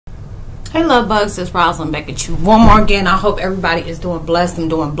Hey love bugs, it's Roslynn back at you one more again. I hope everybody is doing blessed. I'm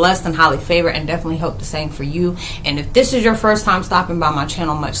doing blessed and highly favored, and definitely hope the same for you. And if this is your first time stopping by my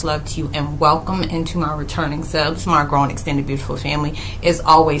channel, much love to you and welcome into my returning subs, my growing extended beautiful family. As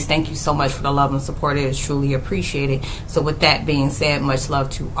always, thank you so much for the love and support. It is truly appreciated. So with that being said, much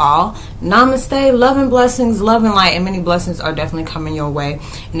love to all. Namaste, love and blessings, love and light, and many blessings are definitely coming your way.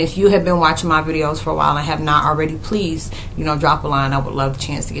 And if you have been watching my videos for a while and have not already, please, drop a line. I would love the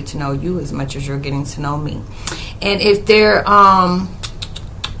chance to get to know you as much as you're getting to know me. And if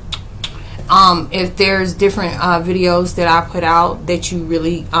there's different videos that I put out that you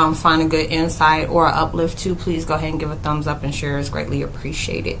really find a good insight or uplift to, please go ahead and give a thumbs up and share. It's greatly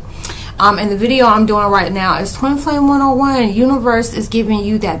appreciated. And the video I'm doing right now is Twin Flame 101. Universe is giving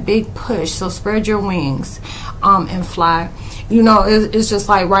you that big push, so spread your wings and fly. It's just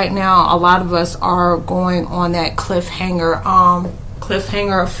like right now, a lot of us are going on that cliffhanger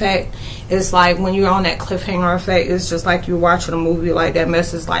effect. It's like when you're on that cliffhanger effect, it's just like you're watching a movie, like that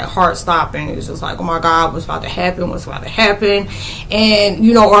mess is like heart stopping. It's just like, oh my God, what's about to happen? What's about to happen?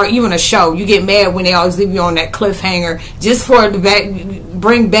 And or even a show, you get mad when they always leave you on that cliffhanger just for it to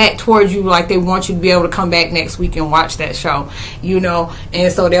bring back towards you, like they want you to be able to come back next week and watch that show,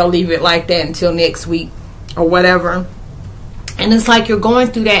 and so they'll leave it like that until next week or whatever. And it's like you're going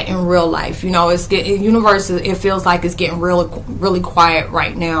through that in real life. Universe, it feels like it's getting really quiet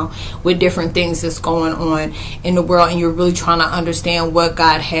right now with different things that's going on in the world, and you're really trying to understand what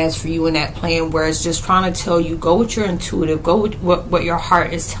God has for you in that plan, where it's just trying to tell you, go with your intuitive, go with what your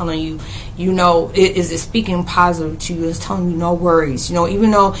heart is telling you. Is it speaking positive to you? It's telling you no worries. Even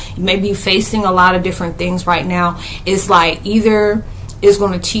though you may be facing a lot of different things right now, it's like either is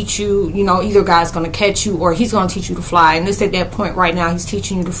going to teach you, either God's going to catch you or he's going to teach you to fly. And it's at that point right now, he's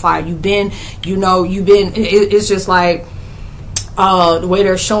teaching you to fly. It's just like, the way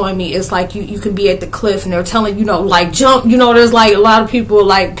they're showing me, it's like you can be at the cliff and they're telling like jump. There's like a lot of people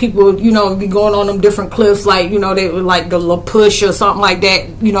be going on them different cliffs, like they like the La Push or something like that,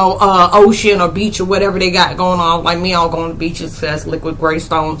 ocean or beach or whatever they got going on. Like me, I'll go on the beaches, that's liquid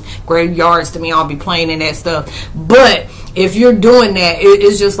gravestones, graveyards to me. I'll be playing in that stuff. But if you're doing that,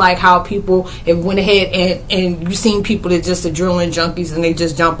 it's just like how people have went ahead and you've seen people that just adrenaline junkies and they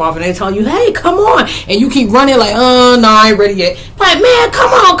just jump off and they tell you, hey, come on, and you keep running like, no, I ain't ready yet. Like, man, come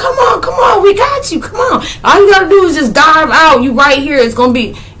on, we got you, come on. All you gotta do is just dive out. You right here. It's gonna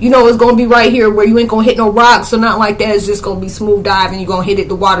be, it's gonna be right here where you ain't gonna hit no rocks or nothing like that. It's just gonna be smooth dive and you're gonna hit it.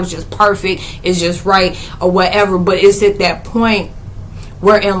 The water's just perfect. It's just right or whatever. But it's at that point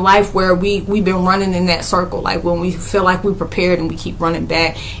where in life where we've been running in that circle, like when we feel like we're prepared and we keep running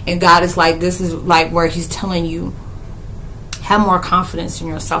back, and God is like, this is like where he's telling you, have more confidence in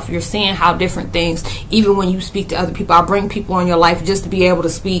yourself. You're seeing how different things, even when you speak to other people, I bring people in your life just to be able to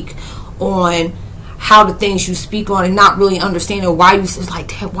speak on how the things you speak on and not really understanding why it's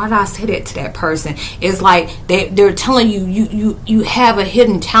like, why did I say that to that person? It's like they're telling you have a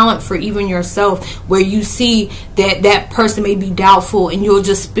hidden talent for even yourself, where you see that person may be doubtful and you'll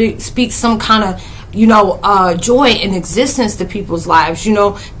just speak some kind of joy in existence to people's lives.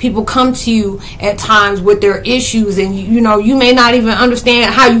 People come to you at times with their issues, and you may not even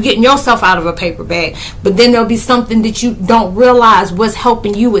understand how you're getting yourself out of a paper bag, but then there'll be something that you don't realize what's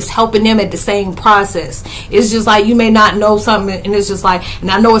helping you is helping them at the same process. It's just like you may not know something, and it's just like, and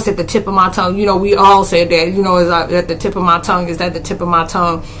I know it's at the tip of my tongue. We all said that, it's at the tip of my tongue, it's at the tip of my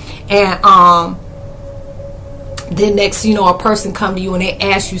tongue. And then next, a person come to you and they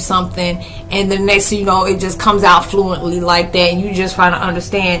ask you something, and the next thing it just comes out fluently like that, and you just trying to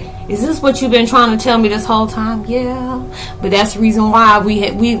understand, is this what you've been trying to tell me this whole time? Yeah. But that's the reason why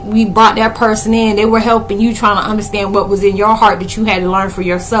we brought that person in. They were helping you, trying to understand what was in your heart that you had to learn for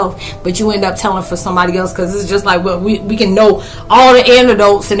yourself, but you end up telling for somebody else, because it's just like, well, we can know all the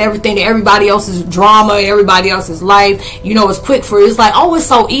antidotes and everything to everybody else's drama, everybody else's life. It's quick for it's like, oh, it's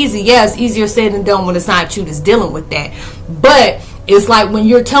so easy. Yeah, it's easier said than done when it's not you that's dealing with that. But it's like when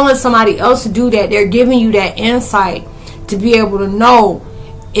you're telling somebody else to do that, they're giving you that insight to be able to know,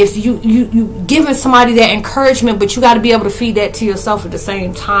 if you giving somebody that encouragement, but you got to be able to feed that to yourself at the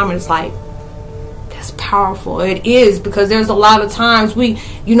same time. And it's like, that's powerful. It is, because there's a lot of times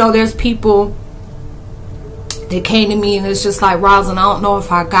there's people that came to me and it's just like, Roslynn, I don't know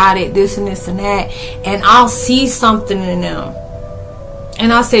if I got it, this and this and that, and I'll see something in them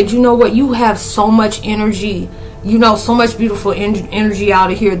and I said, what, you have so much energy, so much beautiful energy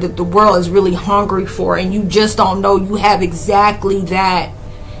out of here that the world is really hungry for, and you just don't know you have exactly that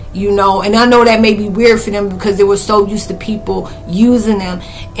You know, and I know that may be weird for them because they were so used to people using them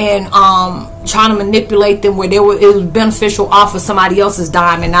and trying to manipulate them where it was beneficial off of somebody else's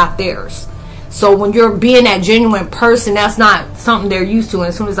dime and not theirs. So when you're being that genuine person, that's not something they're used to. And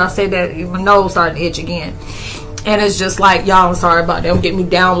as soon as I say that, my nose started to itch again. And it's just like, y'all, I'm sorry about that. Don't get me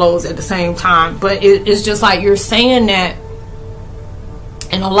downloads at the same time. But it's just like you're saying that.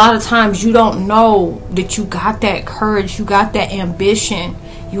 And a lot of times you don't know that you got that courage. You got that ambition.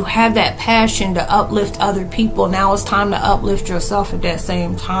 You have that passion to uplift other people. Now it's time to uplift yourself at that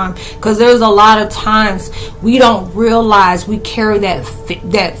same time. Because there's a lot of times we don't realize we carry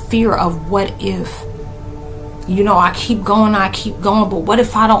that fear of what if. You know, I keep going, but what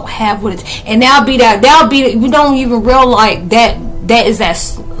if I don't have what it's... And that'll be we don't even realize that is that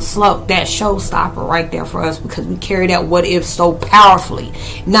showstopper right there for us, because we carry that what if so powerfully.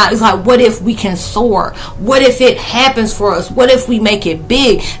 Now it's like, what if we can soar? What if it happens for us? What if we make it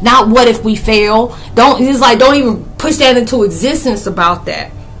big? Not what if we fail. Don't even push that into existence about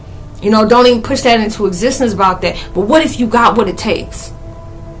that. You know, don't even push that into existence about that. But what if you got what it takes?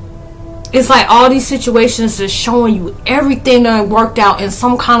 It's like all these situations are showing you everything that worked out in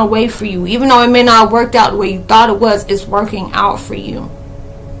some kind of way for you. Even though it may not have worked out the way you thought it was, it's working out for you.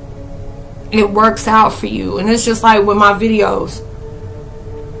 It works out for you. And it's just like with my videos.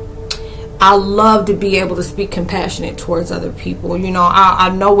 I love to be able to speak compassionate towards other people. You know,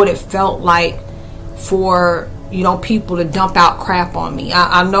 I know what it felt like for, you know, people to dump out crap on me.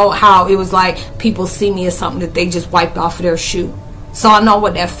 I know how it was like people see me as something that they just wiped off of their shoe. So I know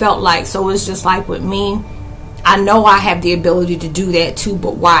what that felt like. So it's just like with me, I know I have the ability to do that too,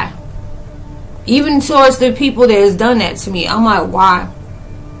 but why? Even towards the people that has done that to me, I'm like, why?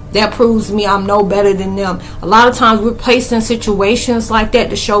 That proves to me I'm no better than them. A lot of times we're placed in situations like that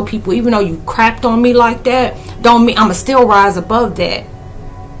to show people, even though you crapped on me like that, don't mean I'm going to still rise above that.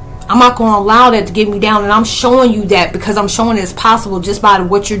 I'm not going to allow that to get me down. And I'm showing you that because I'm showing it's possible just by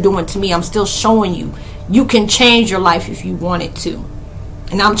what you're doing to me. I'm still showing you. You can change your life if you wanted to.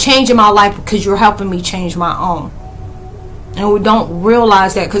 And I'm changing my life because you're helping me change my own. And we don't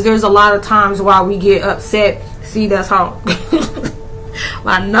realize that, because there's a lot of times why we get upset. See, that's how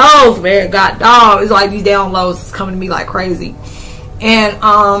my nose, man, got dog. It's like these downloads is coming to me like crazy.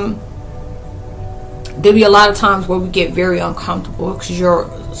 And there'll be a lot of times where we get very uncomfortable because you're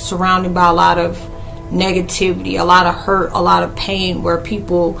surrounded by a lot of negativity, a lot of hurt, a lot of pain, where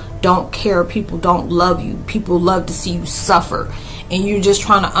people don't care, people don't love you, people love to see you suffer, and you're just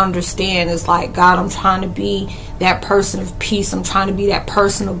trying to understand. It's like, God, I'm trying to be that person of peace, I'm trying to be that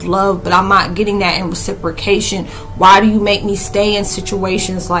person of love, but I'm not getting that in reciprocation. Why do you make me stay in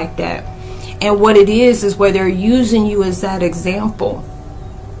situations like that? And what it is where they're using you as that example,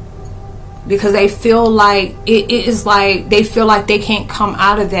 because they feel like it is like they feel like they can't come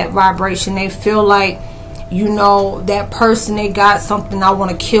out of that vibration. They feel like, you know, that person, they got something, I want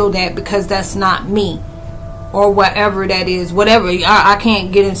to kill that because that's not me, or whatever that is. Whatever, I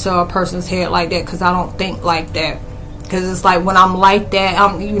can't get into a person's head like that because I don't think like that. Because it's like when I'm like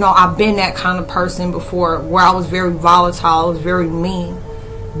that, you know, I've been that kind of person before, where I was very volatile, I was very mean,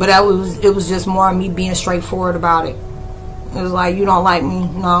 but it was just more of me being straightforward about it. It was like, you don't like me?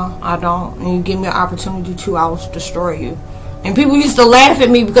 No, I don't. And you give me an opportunity to, I will destroy you. And people used to laugh at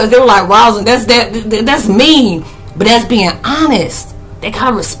me because they were like, Roslynn, that's mean. But that's being honest. They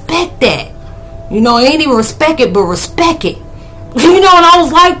gotta respect that. You know, they ain't even respect it, but respect it. You know, and I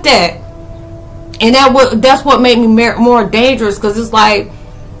was like that. And that's what made me more dangerous, because it's like,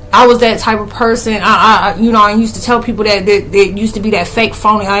 I was that type of person. You know, I used to tell people that used to be that fake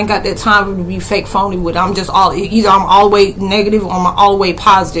phony. I ain't got that time to be fake phony with. I'm just either I'm all the way negative or I'm all the way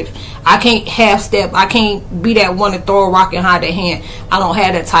positive. I can't half step. I can't be that one to throw a rock and hide their hand. I don't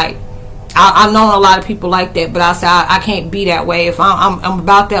have that type. I've known a lot of people like that, but I say I can't be that way. If I'm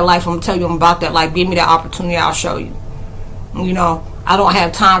about that life, I'm gonna tell you I'm about that life. Give me that opportunity, I'll show you. You know, I don't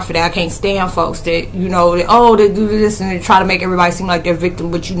have time for that. I can't stand folks that, you know, they do this and they try to make everybody seem like they're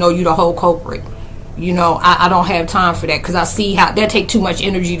victim, but you know you the whole culprit. You know, I don't have time for that, because I see how that take too much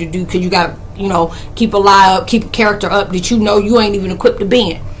energy to do, because you got to, you know, keep a lie up, keep a character up that you know you ain't even equipped to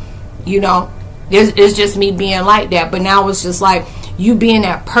be in. You know, it's just me being like that. But now it's just like you being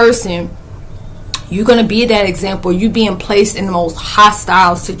that person. You're going to be that example. You being placed in the most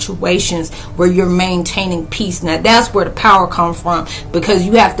hostile situations where you're maintaining peace. Now, that's where the power comes from, because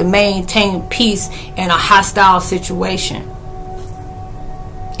you have to maintain peace in a hostile situation.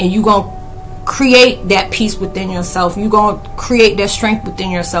 And you're going to create that peace within yourself. You're going to create that strength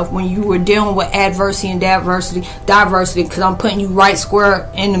within yourself when you were dealing with adversity and diversity, because I'm putting you right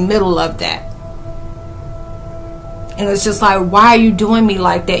square in the middle of that. And it's just like, why are you doing me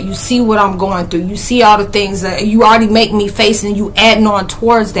like that? You see what I'm going through. You see all the things that you already make me face, and you adding on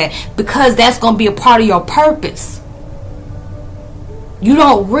towards that, because that's going to be a part of your purpose. You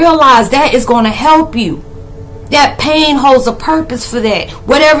don't realize that is going to help you. That pain holds a purpose for that.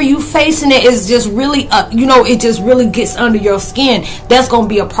 Whatever you facing, it is just really, it just really gets under your skin. That's going to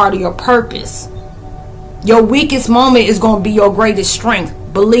be a part of your purpose. Your weakest moment is going to be your greatest strength.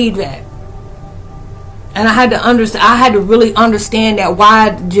 Believe that. And I had to understand. I had to really understand that. Why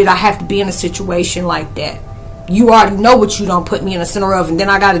did I have to be in a situation like that? You already know what you don't put me in the center of, and then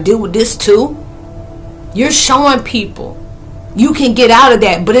I got to deal with this too. You're showing people you can get out of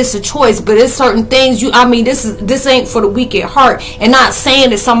that, but it's a choice. But it's certain things this ain't for the weak at heart. And not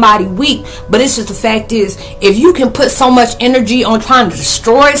saying that somebody weak, but it's just the fact is, if you can put so much energy on trying to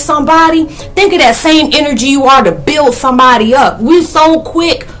destroy somebody, think of that same energy you are to build somebody up. We're so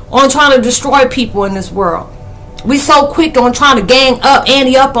quick on trying to destroy people in this world. We so quick on trying to gang up,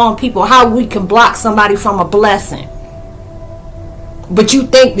 ante up on people, how we can block somebody from a blessing. But you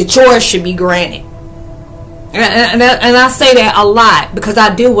think that yours should be granted. And I say that a lot because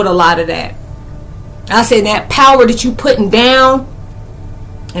I deal with a lot of that. I say that power that you putting down,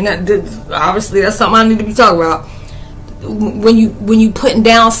 and obviously that's something I need to be talking about. When you putting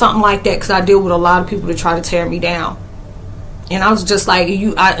down something like that, because I deal with a lot of people that try to tear me down. And I was just like,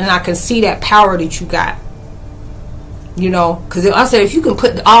 and I can see that power that you got. Because I said, if you can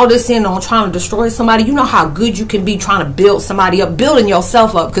put all this in on trying to destroy somebody, you know how good you can be trying to build somebody up, building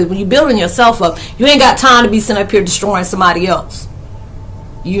yourself up. Because when you're building yourself up, you ain't got time to be sitting up here destroying somebody else.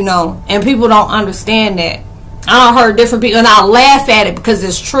 And people don't understand that. I done heard different people, and I laugh at it because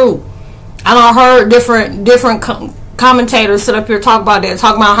it's true. I done heard different commentators sit up here talk about that,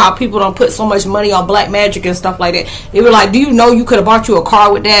 talking about how people don't put so much money on black magic and stuff like that. They were like, do you know you could have bought you a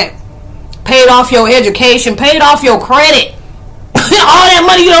car with that? Paid off your education, paid off your credit. All that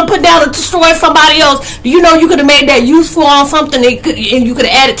money you don't put down to destroy somebody else. Do you know you could have made that useful on something, and you could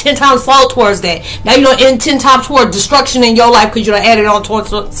have added 10 times fall towards that? Now you don't end 10 times toward destruction in your life because you don't add it on towards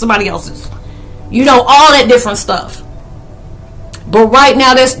somebody else's. All that different stuff. But right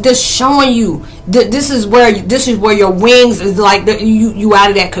now, that's just showing you this is where your wings is like you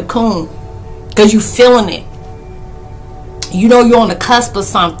out of that cocoon, because you feeling it. You're on the cusp of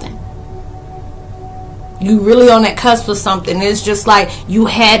something. You really on that cusp of something. It's just like you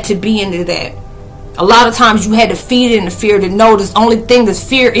had to be into that. A lot of times you had to feed in the fear to know the only thing this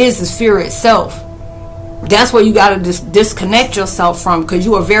fear is fear itself. That's where you got to disconnect yourself from, because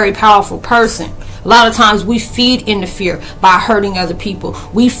you're a very powerful person. A lot of times we feed in the fear by hurting other people.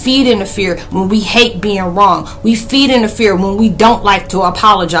 We feed in the fear when we hate being wrong. We feed in the fear when we don't like to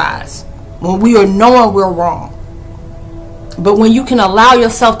apologize, when we are knowing we're wrong. But when you can allow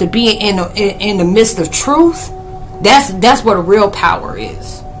yourself to be in the midst of truth, that's where the real power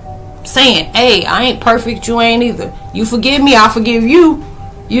is. Saying, hey, I ain't perfect, you ain't either. You forgive me, I forgive you.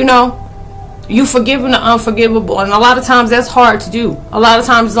 You forgiving the unforgivable. And a lot of times that's hard to do. A lot of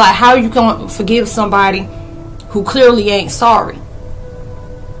times it's like, how are you going to forgive somebody who clearly ain't sorry?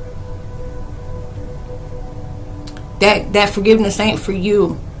 That forgiveness ain't for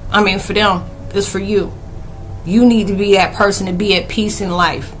you. For them. It's for you. You need to be that person to be at peace in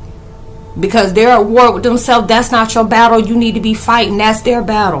life, because they're at war with themselves. That's not your battle. You need to be fighting. That's their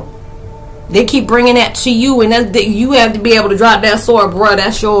battle. They keep bringing that to you, and you have to be able to drop that sword, bro.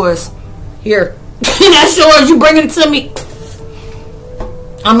 That's yours. Here. That's yours. You bringing it to me.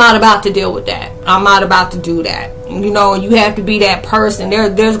 I'm not about to deal with that. I'm not about to do that. You have to be that person.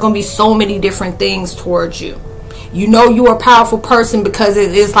 There's going to be so many different things towards you. You're a powerful person because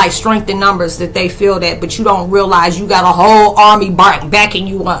it's like strength in numbers that they feel that, but you don't realize you got a whole army backing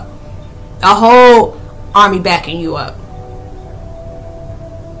you up. A whole army backing you up.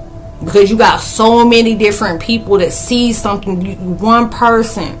 Because you got so many different people that see something. One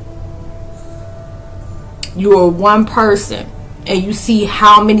person. You are one person, and you see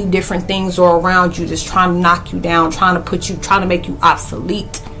how many different things are around you that's trying to knock you down, trying to make you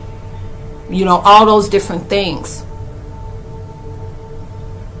obsolete. All those different things.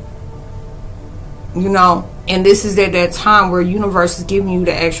 And this is at that time where universe is giving you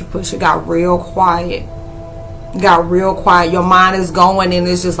the extra push. It got real quiet. Your mind is going, and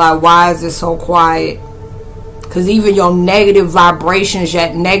it's just like, why is it so quiet? Because even your negative vibrations,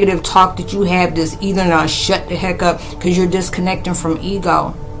 that negative talk that you have, just either not shut the heck up, because you're disconnecting from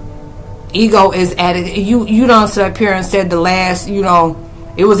ego. Ego is at it. You don't sit up here and said the last,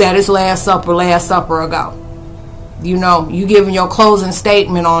 it was at its last supper ago. You giving your closing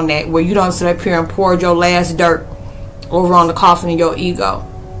statement on that, where you don't sit up here and poured your last dirt over on the coffin of your ego.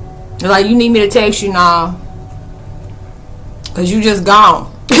 It's like, you need me to text you? Nah. because you just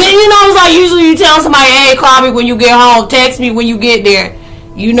gone. You know, it's like usually you tell somebody, hey, call me when you get home, text me when you get there,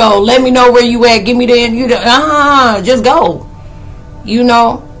 you know, let me know where you at, give me the, you know, just go, you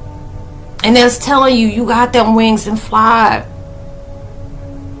know. And that's telling you, you got them wings and fly.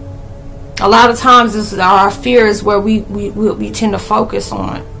 A lot of times this is our fears where we tend to focus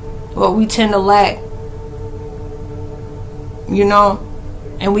on, what we tend to lack, you know,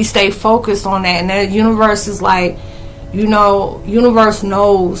 and we stay focused on that. And the universe is like, you know, universe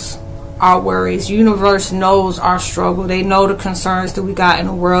knows our worries. Universe knows our struggle. They know the concerns that we got in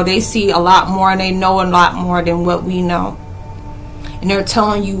the world. They see a lot more and they know a lot more than what we know. And they're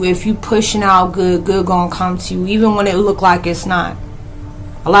telling you, if you pushing out good, good gonna come to you, even when it look like it's not.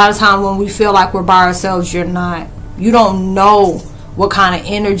 A lot of times when we feel like we're by ourselves, you're not. You don't know what kind of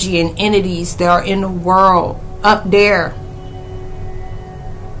energy and entities there are in the world up there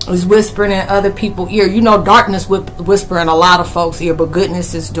is whispering in other people's ear. You know, darkness whispering a lot of folks' ear, but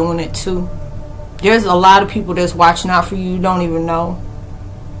goodness is doing it too. There's a lot of people that's watching out for you. You don't even know.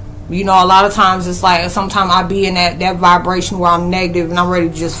 You know, a lot of times it's like, sometimes I be in that vibration where I'm negative and I'm ready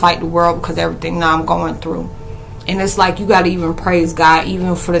to just fight the world because everything that I'm going through. And it's like, you got to even praise God,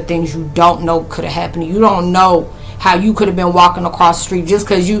 even for the things you don't know could have happened. You don't know how you could have been walking across the street just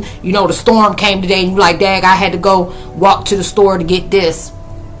because you know the storm came today and you're like, dang, I had to go walk to the store to get this.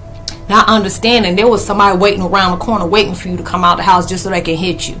 Not understanding there was somebody waiting around the corner waiting for you to come out the house just so they can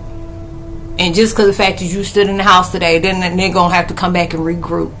hit you. And just because the fact that you stood in the house today, then they're going to have to come back and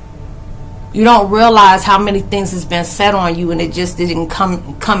regroup. You don't realize how many things has been said on you and it just didn't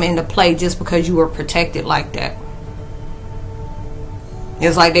come into play just because you were protected like that.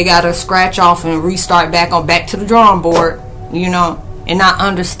 It's like they got to scratch off and restart back to the drawing board, you know, and not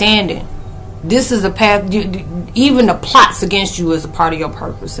understanding. This is a path, even the plots against you is a part of your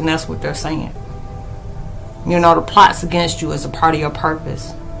purpose, and that's what they're saying. You know, the plots against you is a part of your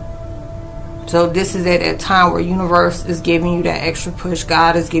purpose. So this is at a time where universe is giving you that extra push.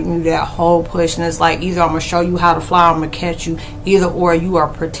 God is giving you that whole push. And it's like, either I'm going to show you how to fly or I'm going to catch you. Either or, you are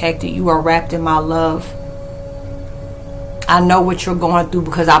protected. You are wrapped in my love. I know what you're going through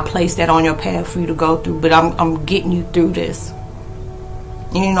because I placed that on your path for you to go through. But I'm getting you through this.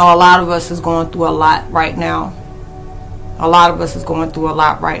 And, you know, a lot of us is going through a lot right now. A lot of us is going through a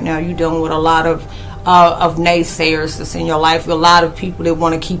lot right now. You're dealing with a lot of naysayers that's in your life. A lot of people that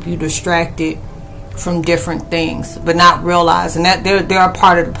want to keep you distracted from different things, but not realizing that they're a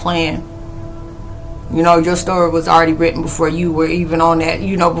part of the plan. You know, your story was already written before you were even on that,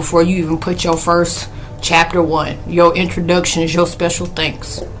 you know, before you even put your first chapter 1, your introduction is your special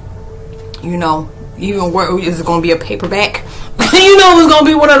thanks. You know, even where is it going to be a paperback? You know, it's going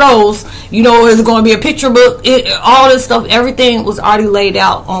to be one of those. You know, it's going to be a picture book. All this stuff, everything was already laid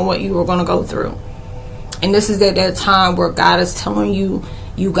out on what you were going to go through. And this is at that time where God is telling you,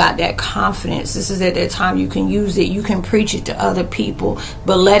 you got that confidence. This is at that time you can use it. You can preach it to other people,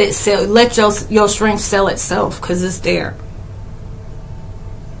 but let it sell. Let your strength sell itself, because it's there.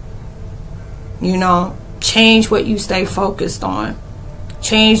 You know, change what you stay focused on.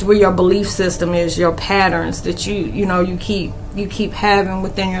 Change where your belief system is, your patterns that you keep having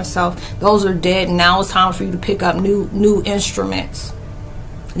within yourself. Those are dead. And now it's time for you to pick up new instruments.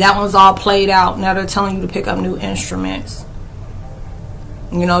 That one's all played out. Now they're telling you to pick up new instruments.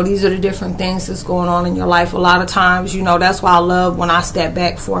 You know, these are the different things that's going on in your life. A lot of times, you know, that's why I love when I step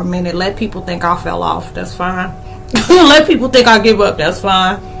back for a minute. Let people think I fell off. That's fine. Let people think I give up. That's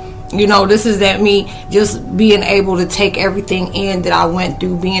fine. You know, this is that me just being able to take everything in that I went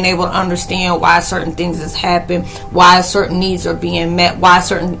through, being able to understand why certain things has happened, why certain needs are being met, why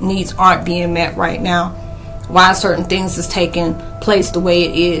certain needs aren't being met right now, why certain things is taking place the way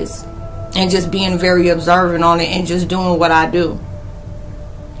it is, and just being very observant on it and just doing what I do.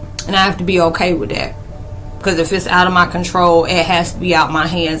 And I have to be okay with that, because if it's out of my control, it has to be out my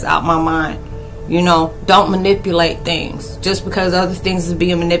hands, out my mind. You know, don't manipulate things. Just because other things is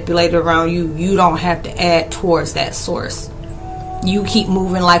being manipulated around you, you don't have to add towards that source. You keep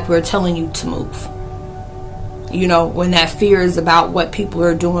moving like we're telling you to move. You know, when that fear is about what people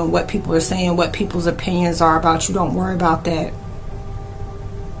are doing, what people are saying, what people's opinions are about you, don't worry about that.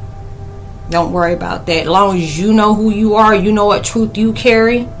 Don't worry about that. As long as you know who you are, you know what truth you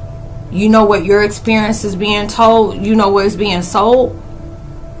carry, you know what your experience is being told, you know what is being sold.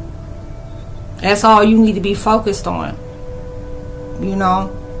 That's all you need to be focused on. You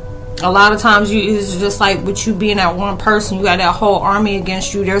know, a lot of times it's just like with you being that one person, you got that whole army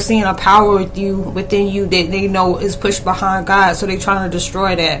against you. They're seeing a power within you that they know is pushed behind God, so they're trying to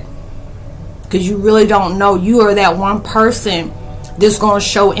destroy that. Because you really don't know. You are that one person this going to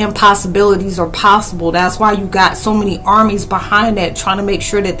show impossibilities are possible. That's why you got so many armies behind that, trying to make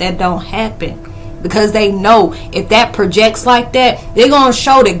sure that that don't happen. Because they know if that projects like that, they're going to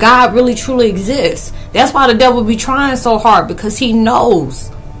show that God really truly exists. That's why the devil be trying so hard, because he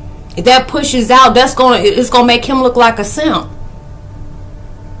knows if that pushes out, it's going to make him look like a simp.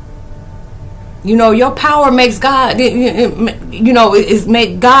 You know, your power makes God, you know, it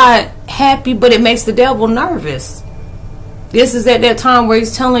make God happy, but it makes the devil nervous. This is at that time where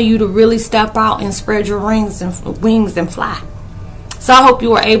he's telling you to really step out and spread your wings and fly. So I hope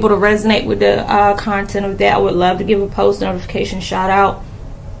you were able to resonate with the content of that. I would love to give a post notification shout out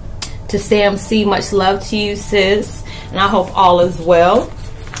to Sam C. Much love to you, sis. And I hope all is well.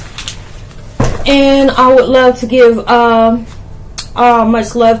 And I would love to give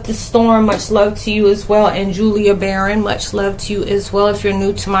much love to Storm. Much love to you as well. And Julia Barron, much love to you as well. If you're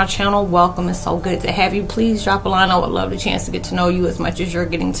new to my channel, welcome. It's so good to have you. Please drop a line. I would love the chance to get to know you as much as you're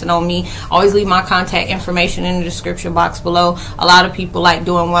getting to know me. Always leave my contact information in the description box below. A lot of people like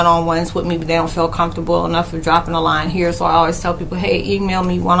doing one-on-ones with me, but they don't feel comfortable enough with dropping a line here. So I always tell people, hey, email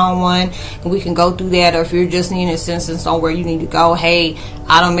me one-on-one and we can go through that. Or if you're just needing assistance on where you need to go, hey,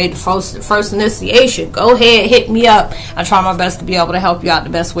 I done made the first initiation, go ahead, hit me up. I try my best to be able to help you out the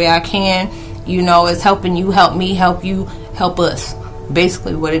best way I can. You know, it's helping you help me, help you help us.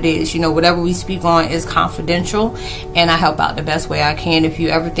 Basically what it is. You know, whatever we speak on is confidential, and I help out the best way I can. If you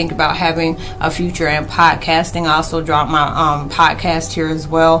ever think about having a future in podcasting, I also drop my podcast here as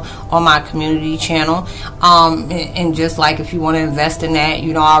well on my community channel. And just like if you want to invest in that,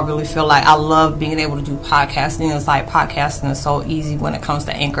 you know, I really feel like I love being able to do podcasting. It's like podcasting is so easy when it comes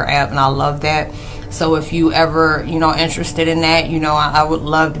to Anchor app, and I love that. So if you ever, you know, interested in that, you know, I would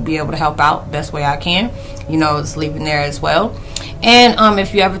love to be able to help out the best way I can. You know, it's leaving there as well. And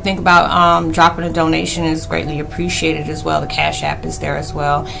if you ever think about dropping a donation, is greatly appreciated as well. The Cash App is there as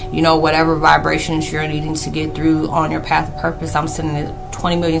well. You know, whatever vibrations you're needing to get through on your path of purpose, I'm sending it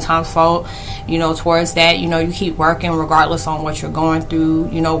 20 million times fold, you know, towards that. You know, you keep working regardless on what you're going through,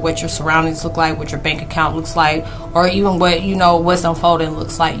 you know, what your surroundings look like, what your bank account looks like, or even what, you know, what's unfolding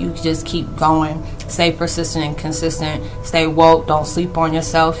looks like. You just keep going. Stay persistent and consistent. Stay woke. Don't sleep on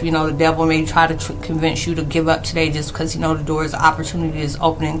yourself. You know, the devil may try to convince you to give up today just because, you know, the doors of opportunity is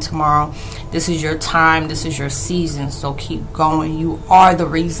opening tomorrow. This is your time. This is your season. So keep going. You are the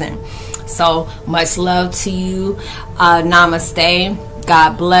reason. So much love to you. Namaste.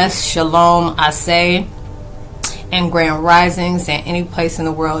 God bless. Shalom. I say. And grand risings in any place in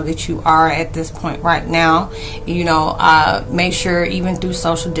the world that you are at this point right now. You know, make sure even through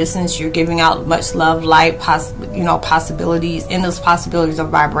social distance you're giving out much love, light, you know, possibilities, endless possibilities of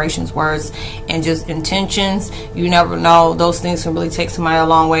vibrations, words, and just intentions. You never know, those things can really take somebody a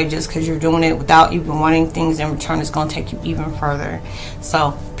long way. Just because you're doing it without even wanting things in return, it's going to take you even further.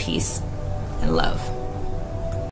 So peace and love.